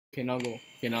Okay, now go.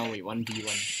 Okay, now wait.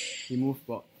 1v1. Remove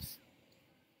box.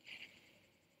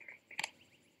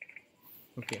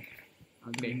 Okay.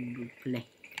 Okay. Play.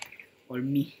 All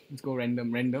me. Let's go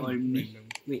random. Random. All me. Random.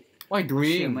 Wait. What are you What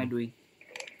shit doing? am I doing?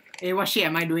 Hey, what shit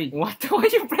am I doing? What? Why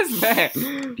you press back?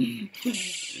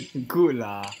 Good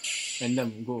lah.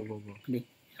 Random. Go. Play.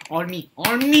 All me.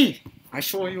 All me. I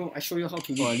show you how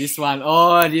to win. Oh, this one.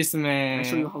 Oh, this man. I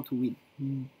show you how to win.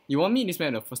 You want me this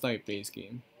man the first time you play this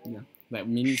game? Yeah. Like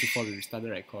minutes before we started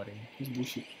recording. That's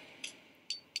bullshit.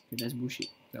 That's bullshit.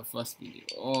 The first video.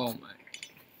 Oh my.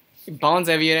 It bounced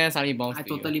everywhere, suddenly bounced. I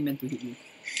totally meant to hit you.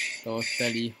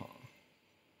 Totally, huh?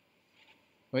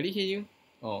 Where did it hit you?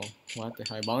 Oh, what the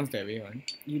hell? I bounced that way, man.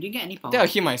 You didn't get any power. I think I'll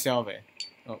hit myself, eh.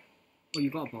 Oh, you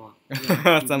got a power.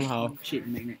 Somehow. Oh, shit,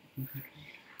 magnet.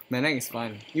 Magnet is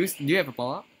fun. Do you have a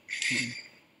power?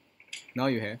 Now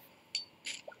you have.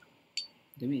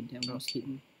 Damn it, that almost hit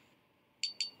me.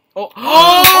 Oh! What's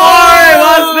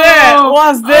that?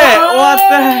 What's that? What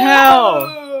the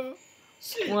hell?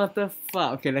 Shit. What the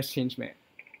fuck? Okay, let's change map.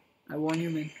 I warn you,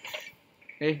 man.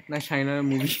 Hey, nice China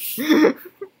movie.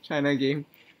 China game.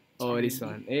 Oh, China this game.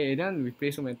 one. Hey, then we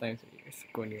play so many times. Let's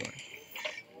go new one.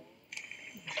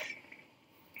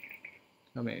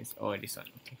 How many is? Oh, this one.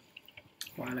 Okay.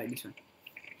 Oh, I like this one.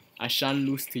 I shan't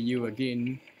lose to you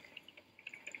again.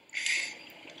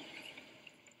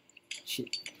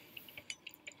 Shit.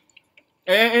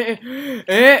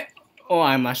 Eh! Oh,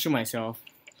 I must shoot myself.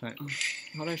 Sorry.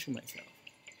 How do I shoot myself?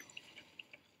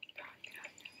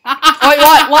 Wait,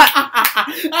 what?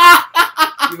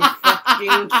 You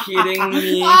fucking kidding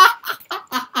me?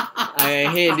 I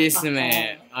hate this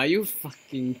man. Are you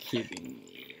fucking kidding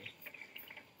me?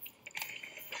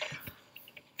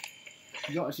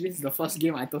 George, this is the first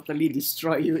game I totally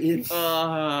destroyed you in.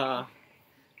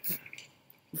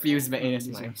 Feels bad. That's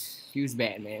mine. Feels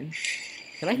bad, man.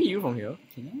 Can I hit you from here?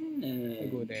 Yeah. I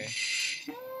go there.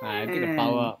 I take the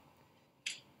power up.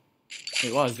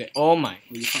 Wait, what was that? Oh my. Oh,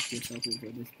 you fucked yourself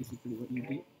over. That's basically what you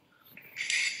did.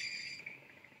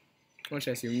 Much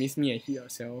as you miss me and hit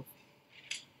yourself.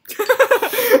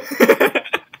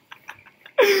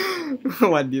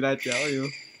 What did I tell you?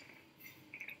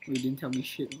 You didn't tell me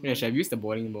shit. Yeah, should have used the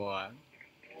bowling ball.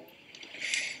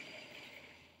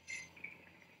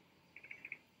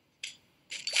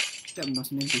 That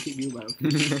must meant to hit you, but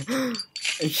okay.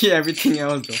 I hit everything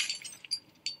else though.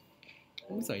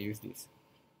 Why I use this?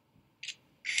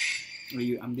 Oh,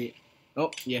 I'm dead.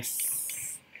 Oh,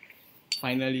 yes.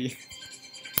 Finally.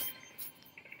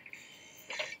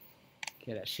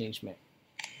 Okay, let's change map.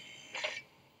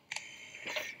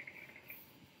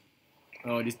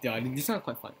 Oh, this one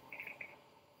quite fun.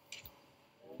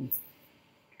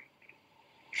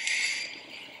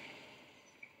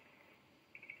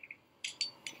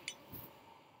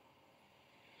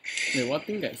 Wait, what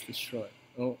thing gets destroyed?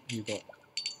 Oh, you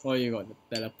got the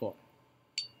teleport.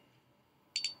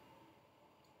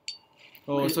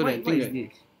 Oh, Wait, so that thing that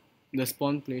this? the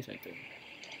spawn place, I think.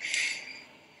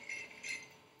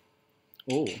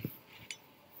 Oh.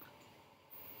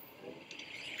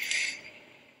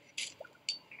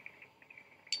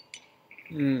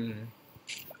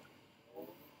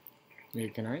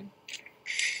 Wait, can I?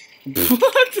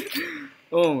 What?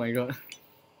 Oh my god.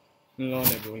 Lord,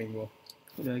 that bowling ball.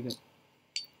 What did I get?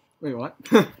 Wait, what?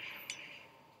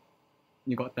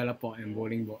 You got teleport and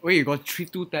bowling ball. Wait, you got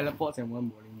two teleports and one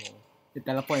bowling ball. You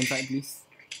teleport inside, please.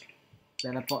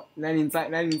 Teleport. Land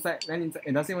inside.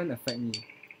 It doesn't even affect me.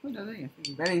 What does it affect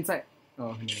me? Land inside.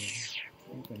 Oh, no.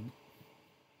 Open.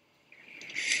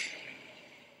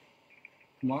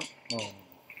 Come on. Oh.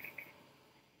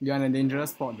 You're in a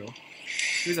dangerous spot though.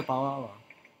 Use the power up.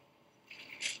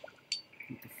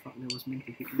 What the fuck? That was meant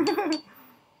to hit me.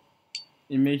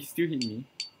 It may still hit me.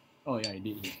 Oh yeah, it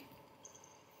did hit.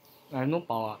 I have no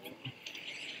power up.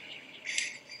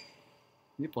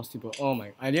 Is it possible? Oh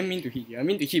my, I didn't mean to hit you. I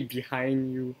mean to hit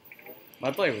behind you. But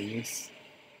I thought it would miss.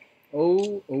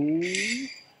 Oh.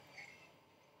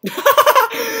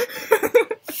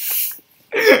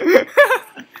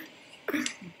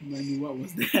 Man, what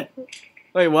was that?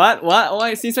 Wait, what?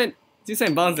 Why? Since when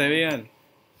it bounced that way, one?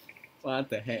 What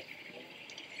the heck?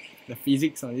 The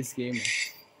physics on this game.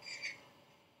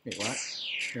 Wait, what?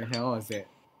 The hell was that?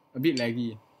 A bit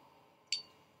laggy.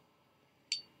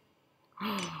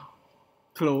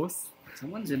 Close.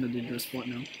 Someone's in a dangerous spot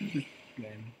now.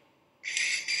 Then.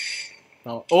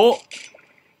 Oh!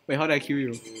 Wait, how did I kill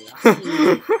you?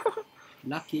 Lucky.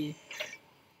 Lucky.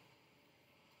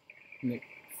 Next.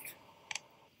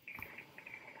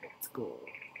 Let's go.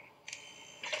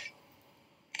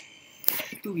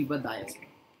 2 people died.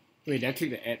 Wait, did I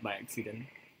click the ad by accident?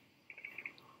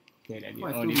 Okay, that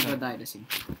What if oh, two this people one. die at the same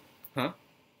time? Huh?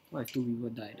 What if two people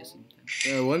die at the same time?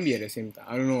 It won't be at the same time.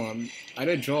 I don't know.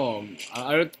 Either draw or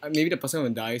maybe the person who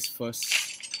dies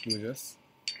first loses.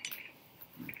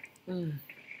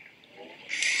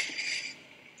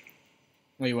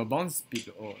 Oh, you were bounce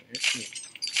speed. Oh, wait.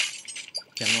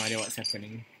 I have no idea what's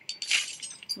happening.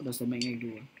 What does the magnet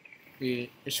do? It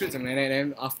shoots a magnet,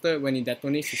 then after when it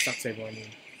detonates, it sucks everyone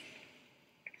in.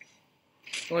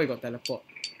 Oh, you got teleport.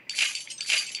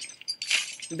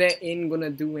 That ain't gonna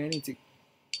do anything.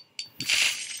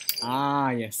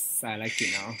 Ah, yes, I like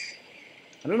it now.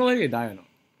 I don't know whether you die or not.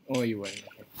 Oh, you won't.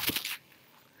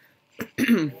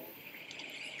 Okay.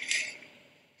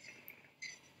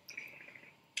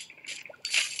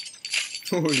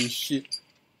 Holy shit.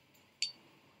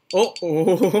 Oh,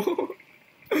 oh.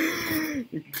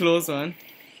 Close one.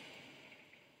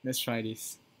 Let's try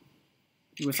this.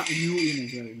 It will suck you in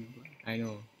as well, remember? I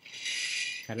know.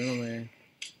 I don't know where.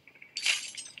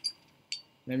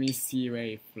 Let me see where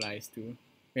it flies to.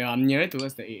 Yeah, I'm nearer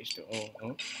towards the edge though.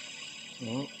 Oh,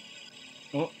 oh.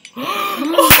 Oh. Oh!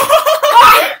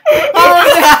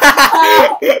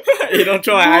 You don't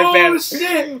throw my iPad.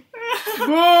 Bullshit!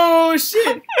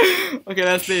 Bullshit! Okay,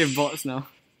 let's play with bots now.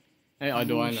 Hey, I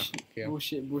don't want to. Okay.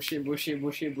 Bullshit, bullshit, bullshit,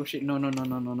 bullshit, bullshit. No.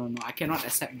 I cannot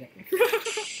accept that.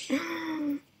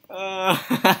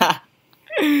 That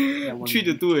was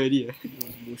 3-2 already. That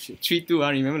was bullshit.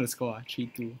 3-2, remember the score?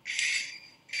 3-2.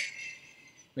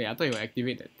 Wait, I thought you would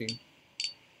activate that thing.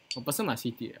 Oh, person must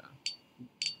hit it.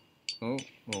 Oh.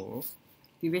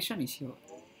 Activation is here.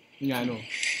 Yeah, I know.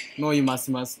 No, you must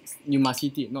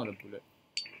hit it, not the bullet.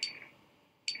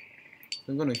 So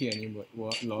I'm gonna hit any word.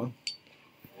 What? Lol.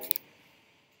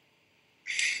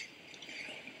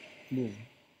 Boom.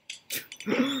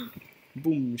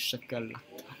 Boom shakalaka.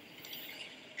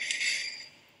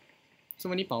 So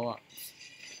many power ups.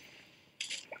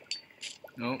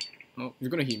 No, you're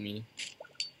gonna hit me.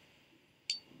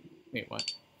 Wait,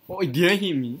 what? Oh, it didn't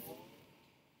hit me.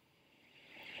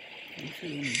 I'm sure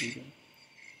you wanna do that.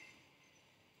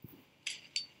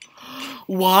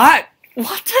 What?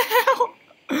 What the hell?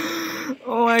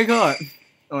 Oh my god.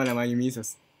 Oh, never mind, you missed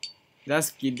us.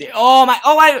 Just kidding. Oh my.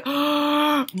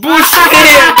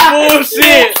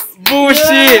 Bullshit!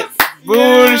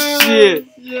 Bullshit!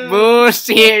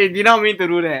 Bullshit! Did not mean to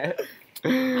do that.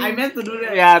 I meant to do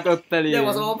that. Yeah, totally. That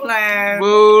was all planned.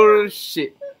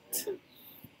 Bullshit.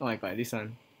 Oh my god, this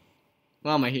one.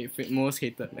 One of my most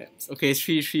hated maps. Okay, it's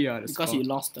 3-3 the Because score. you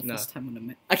lost the Nah. first time on the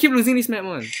map. I keep losing this map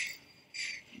one.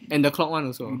 And the clock one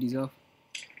also. You deserve.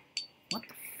 What the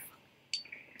fuck?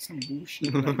 Some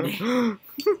bullshit right there.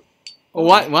 Oh,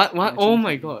 what? Oh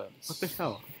my Actually, god. What the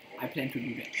hell? I plan to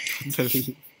do that.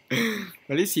 Totally.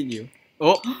 At least hit you.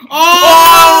 Oh!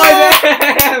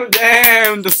 Oh!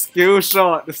 Damn! The skill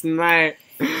shot, the snipe.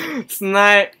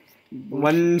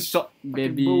 One shot,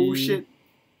 baby. Bullshit.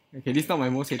 Okay, this is not my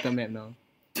most hated map now.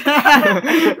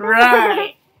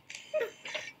 Right.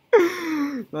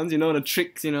 Once you know the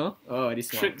tricks, you know. Oh, this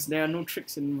Tricks. There are no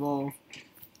tricks involved.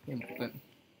 one.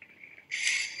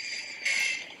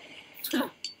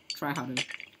 Try harder.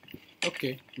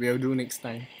 Okay, we'll do next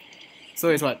time. So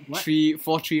it's what?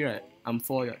 4-3, right? I'm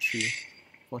 4, you're 3.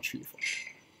 4-3.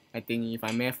 I think if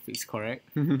my math is correct.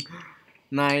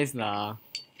 Nice lah.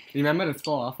 Remember the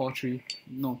score, 4-3.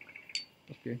 No.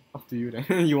 Okay, up to you then.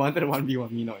 You wanted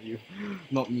 1v1 me, not you.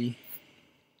 Not me.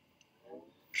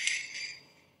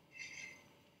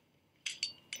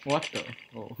 What the?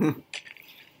 Oh.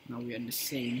 Now we're in the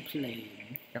same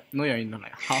plane. Yep. No, you're in the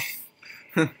like half.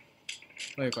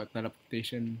 Oh, you got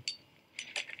teleportation.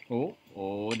 Oh,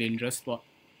 dangerous spot.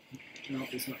 No,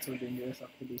 it's not so dangerous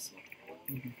after this.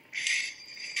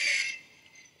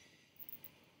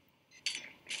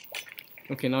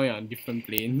 Okay, now you're on different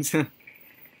planes.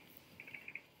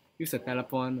 Use a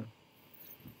teleport one.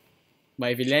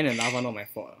 But if you land in lava, not my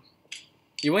fault.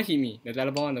 It won't hit me. The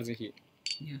teleport one doesn't hit.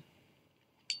 Yeah.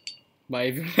 But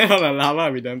if you land on the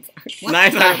lava, we done. What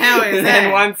Nice, the hell is land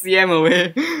that? 1 cm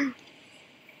away.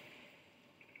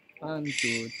 Want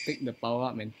to take the power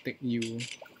up and take you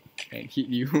and hit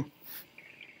you.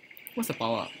 What's the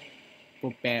power up?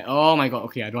 Propeller. Oh my god.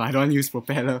 Okay, I don't want to use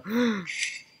propeller.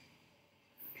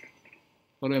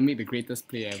 How do I make the greatest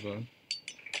play ever?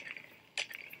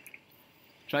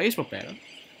 Should I use propeller?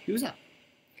 Use that.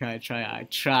 Can I try? I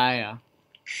try.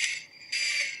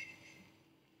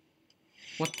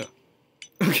 What the?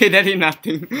 Okay, that did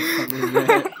nothing.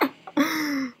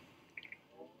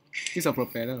 Use a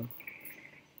propeller.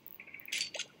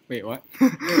 Wait, what?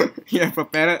 Yeah,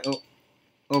 propeller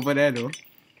over there though.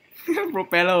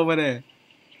 Propeller over there.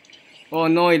 Oh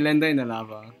no, it landed in the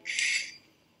lava.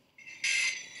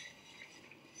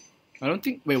 I don't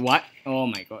think. Wait, what? Oh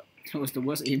my god. That was the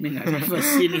worst aiming I've ever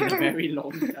seen in a very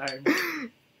long time.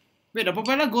 Wait, the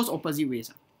propeller goes opposite ways.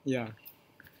 Yeah.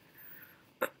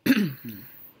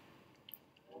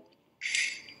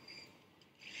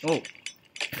 Oh,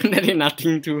 that did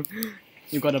nothing too.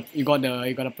 You got a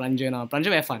plunger now. Plunger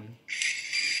very fun.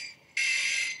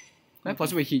 Might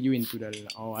possibly hit you into the.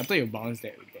 Oh, I thought you bounced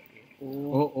that.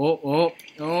 Oh.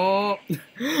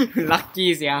 Lucky,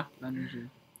 yeah. Plunger.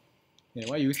 Yeah,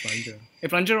 why use plunger? Hey,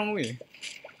 plunger wrong way.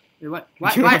 Wait, what?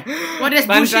 What? That's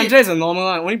bullshit. Plunger is a normal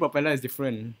one. Only propeller is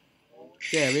different.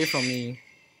 Get away from me.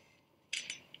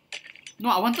 No,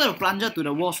 I wanted to plunger to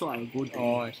the wall so I'll go there.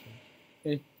 Oh, actually.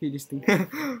 Hey, hit this thing.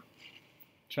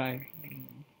 Try.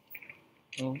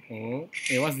 Oh.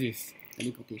 Hey, what's this?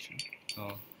 Teleportation.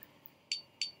 Oh.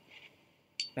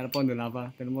 Teleport to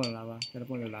lava.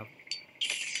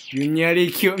 You nearly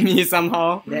killed me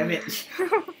somehow. Damn it.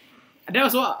 That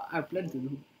was what I planned to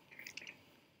do.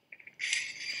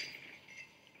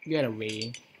 Get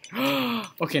away.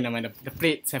 Okay, never mind. The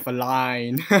plates have a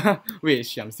line. Wait,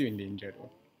 shit, I'm still in danger though.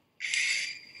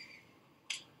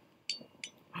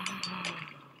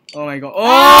 Oh my god. Oh!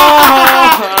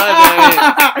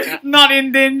 Not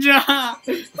in danger.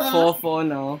 4-4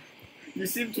 now. You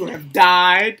seem to have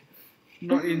died.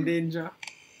 Not in danger.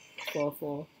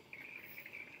 4-4.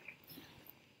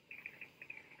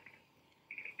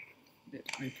 That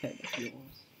iPad of yours.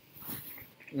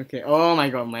 Okay, oh my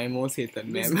god, my most hated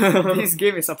map. This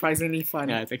game is surprisingly fun.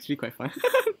 Yeah, it's actually quite fun.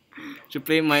 Should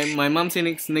play. My mom say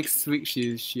next week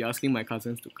she asking my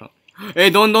cousins to come. Hey,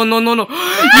 don't no. You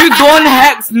don't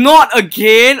hack, not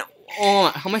again.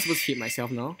 Oh, how am I supposed to hit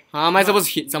myself now? How am I supposed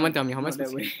to hit? Someone tell me how am I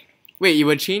supposed to hit? Wait, it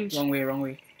will change? Wrong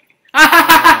way.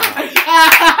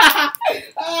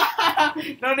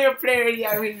 Don't even play already,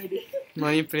 I win already.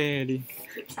 Money play already.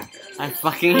 I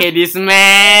fucking hate this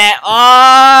map.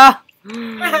 Oh!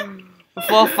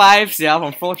 4-5, yeah,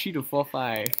 from 4-3 to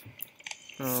 4-5.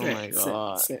 Oh my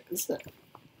god.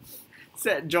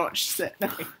 Set, George, set.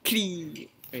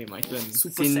 Wait, my turn.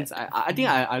 Super Since sad. I think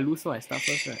I lose, so I start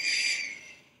first, right?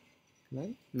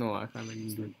 Right? No, I can't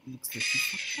really do it. Looks like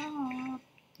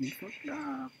you fucked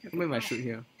up. What if I shoot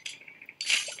here?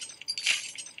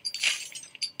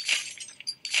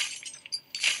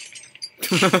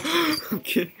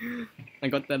 Okay. I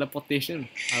got teleportation.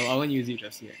 I won't use it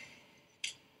just yet.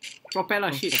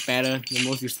 Propeller shit. Propeller, the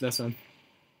most useless one.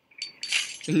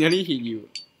 It nearly hit you.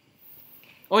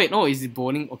 Oh wait, no, is it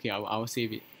bowling? Okay, I'll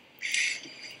save it.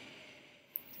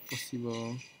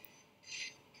 Possible.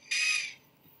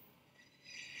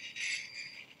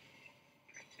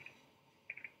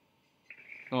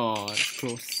 Oh, it's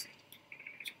close.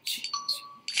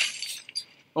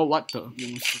 Oh, what the?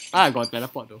 Ah, I got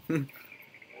teleport though.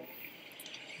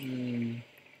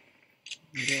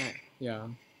 Yeah.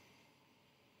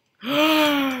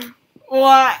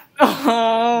 What?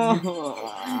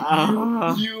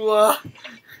 You are.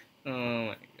 Oh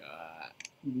my god.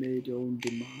 You made your own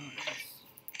demise.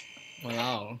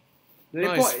 Wow.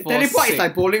 Teleport is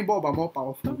like bowling ball but more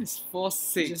powerful. It's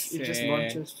 4-6. It just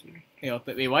launches to you. Hey,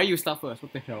 wait, why you start first?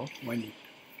 What the hell? Why not?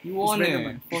 You won random, it.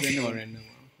 man. 4-6 It's or random.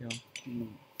 random. Yeah.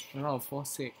 No. Wow,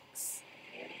 4-6.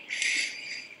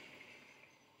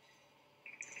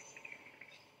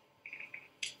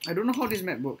 I don't know how this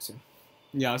map works.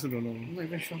 Yeah, I also don't know. I'm not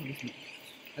even sure how this map.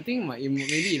 I think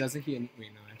maybe it doesn't hit any.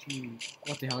 Wait, no, actually,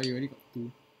 what the hell? You already got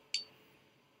 2.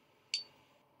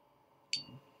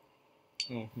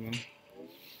 Oh, no.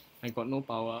 I got no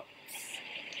power.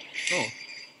 Oh.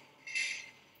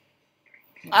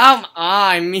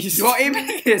 I missed. Your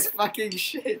aiming is fucking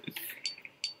shit.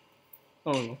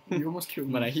 Oh no. You almost killed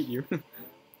me. But I hit you.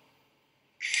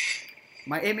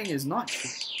 My aiming is not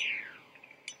shit.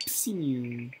 Seen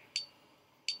you.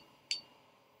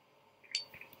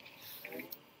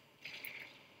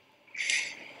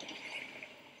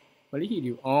 But he hit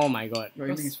you. Oh my god. Your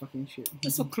aiming is fucking shit.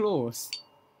 That's so close.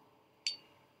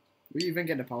 Will you even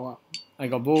get the power up? I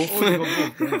got both. Oh, you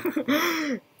got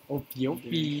both.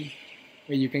 OP.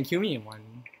 Wait, you can kill me in one.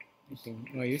 I think.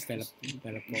 Oh, use teleport.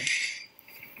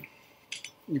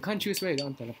 You can't choose where you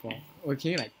don't teleport. Or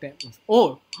can you like tap?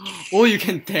 Oh! Oh, you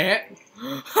can tap?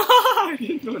 I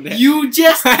didn't know that. You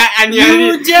just.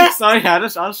 Sorry, I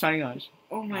was trying out.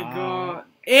 Oh my god.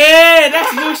 Hey,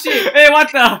 that's bullshit. Hey,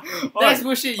 what the? That's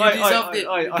bullshit. You deserved it.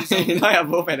 Now you're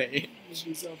both at the 8. You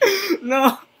deserved it.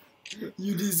 No.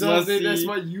 You deserved it. Mercy. That's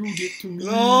what you did to me.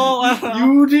 No.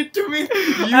 You did to me.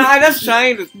 I'm just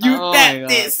trying to. You Oh my tapped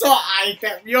God. it, so I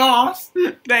tapped yours.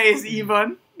 That is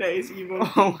even. That is even.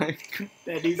 Oh my god.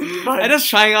 That is even. I'm just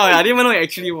trying out. I didn't even know it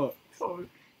actually worked. So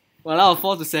Well,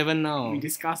 4-7 now. we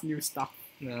discuss new stuff.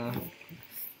 Nah.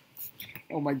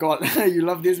 Oh my god, you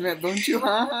love this map, don't you?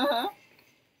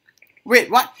 Wait,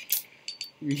 what?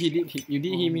 You did hit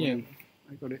me and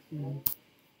I got it.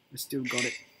 I still got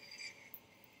it.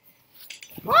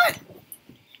 What?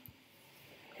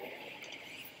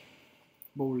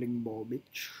 Bowling ball,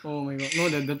 bitch. oh my god. No,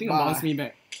 the thing Bye. bounced me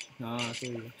back. Ah, so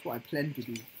That's what I plan to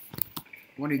do.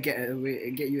 I want to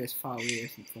get you as far away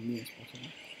from me as possible.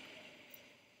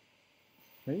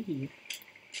 Really?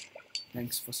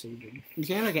 Thanks for saving. You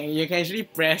can actually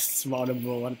press while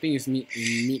the thing is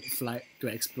mid flight to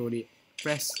explode it.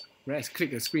 Press,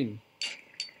 click the screen.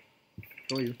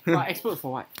 Show you. But explode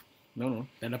for what? No,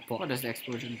 teleport. What does the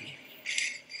explosion do?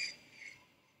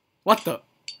 What the?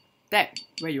 That,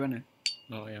 where you wanna?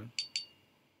 Oh yeah.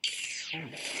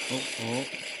 Oh.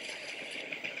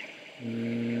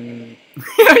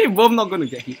 You're both not gonna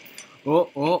get hit. Oh!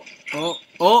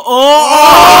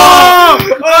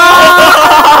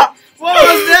 What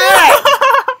was that?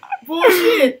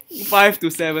 Bullshit!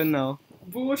 5-7 now.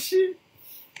 Bullshit!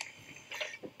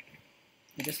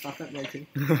 I just started writing.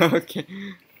 Okay.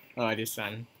 Oh, this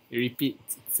one. It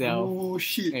repeats itself.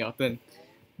 Bullshit. Hey, your turn.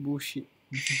 Bullshit.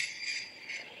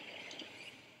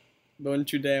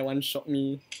 Don't you dare one-shot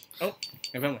me. Oh,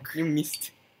 never mind. You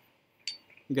missed.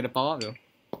 You get a power up though.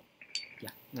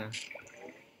 Yeah.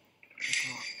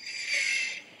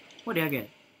 What did I get?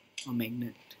 A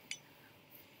magnet.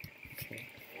 Okay.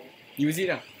 Use it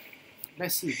ah.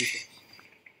 Let's see if this works.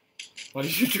 What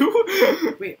did you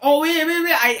do? Wait,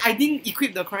 I didn't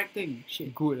equip the correct thing.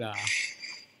 Shit. Good lah.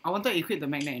 I wanted to equip the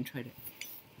magnet and try that.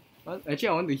 Well, actually,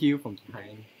 I want to heal from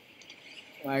behind.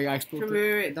 I exploded.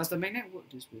 Wait, does the magnet work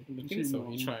this way? I think so.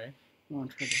 You try. I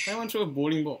want to try that. I want to throw a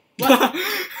bowling ball. What?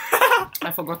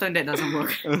 I've forgotten that doesn't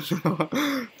work.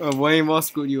 A bowling ball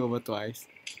screwed you over twice.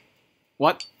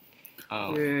 What?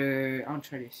 Oh. Wait, I want to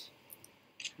try this.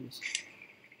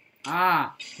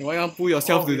 Ah! Why you want to pull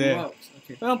yourself to it there? works.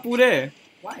 Okay. Why you want to pull there?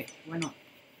 Why? Why not?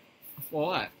 For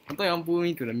what? I thought you want to pull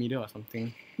me to the middle or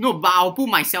something. No, but I'll pull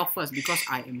myself first because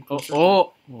I am closer.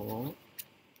 Oh.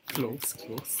 Close.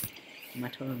 My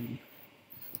turn.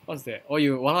 What's that? Oh,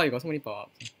 wow, you got so many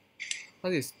power-ups.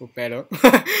 What's this? Propeller?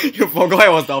 You forgot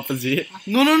it was the opposite.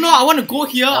 No, I want to go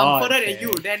here. Oh, I'm further okay. than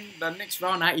you. Then the next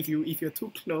round, if you're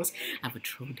too close, I will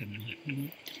throw the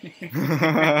magnet.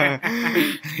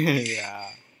 Yeah.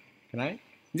 Can I?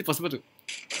 Is it possible to?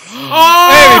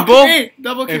 Oh! Hey, we both. Hey,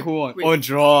 double Hey, kill. who won? Wait. Oh,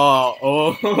 draw.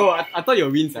 Oh, I thought your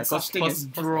wins. There's such thing as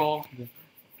draw.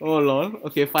 Oh, lol.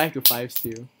 Okay, 5-5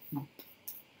 still.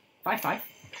 5-5.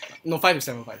 No,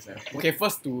 5-7. Okay,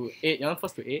 first to 8. You want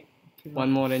first to 8? Okay,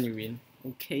 One more, then you win.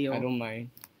 Okay, I don't mind.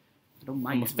 I don't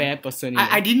mind. I'm a fair person.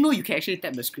 I didn't know you can actually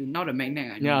tap the screen. Now the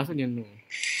magnet. I know. Yeah, I also didn't know.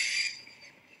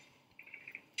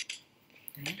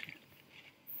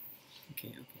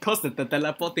 Okay. Cause the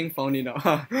teleport thing found it out.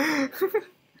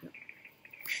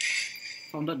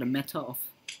 Found out the matter of.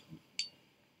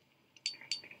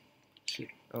 Shit.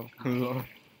 Oh, lol.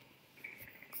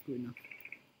 Good enough.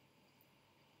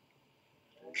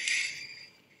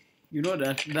 You know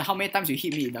the how many times you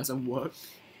hit me it doesn't work.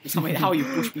 It's how you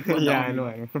push people down. Yeah, I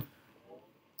know.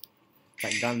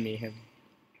 Like gun mayhem.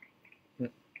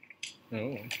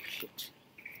 Oh. Shit.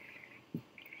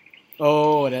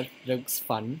 Oh, that looks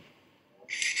fun.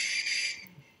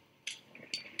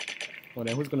 Oh,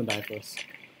 then who's gonna die first?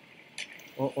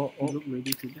 Oh. You look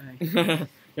ready to die.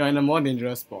 You're in a more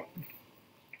dangerous spot.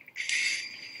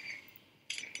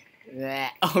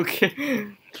 Okay.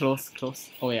 Close.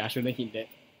 Oh yeah, I shouldn't hit that.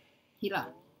 Hit lah.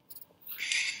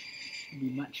 Be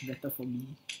much better for me.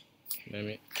 Damn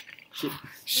it.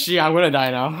 Shit, I'm gonna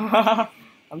die now.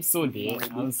 I'm so dead.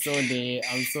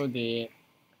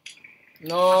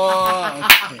 No.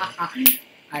 Okay.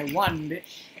 I won,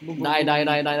 bitch.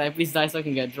 Die. Please die so I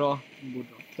can get draw.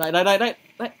 Die.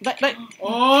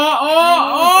 Oh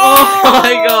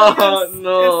my god. yes,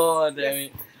 No, yes, damn yes.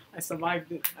 it. I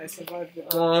survived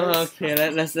it. Okay,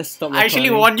 let's stop. I actually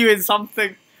recording. won you in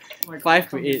something. Oh my God, 5 I to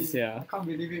can't 8, believe it. yeah. I can't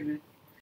believe it, man.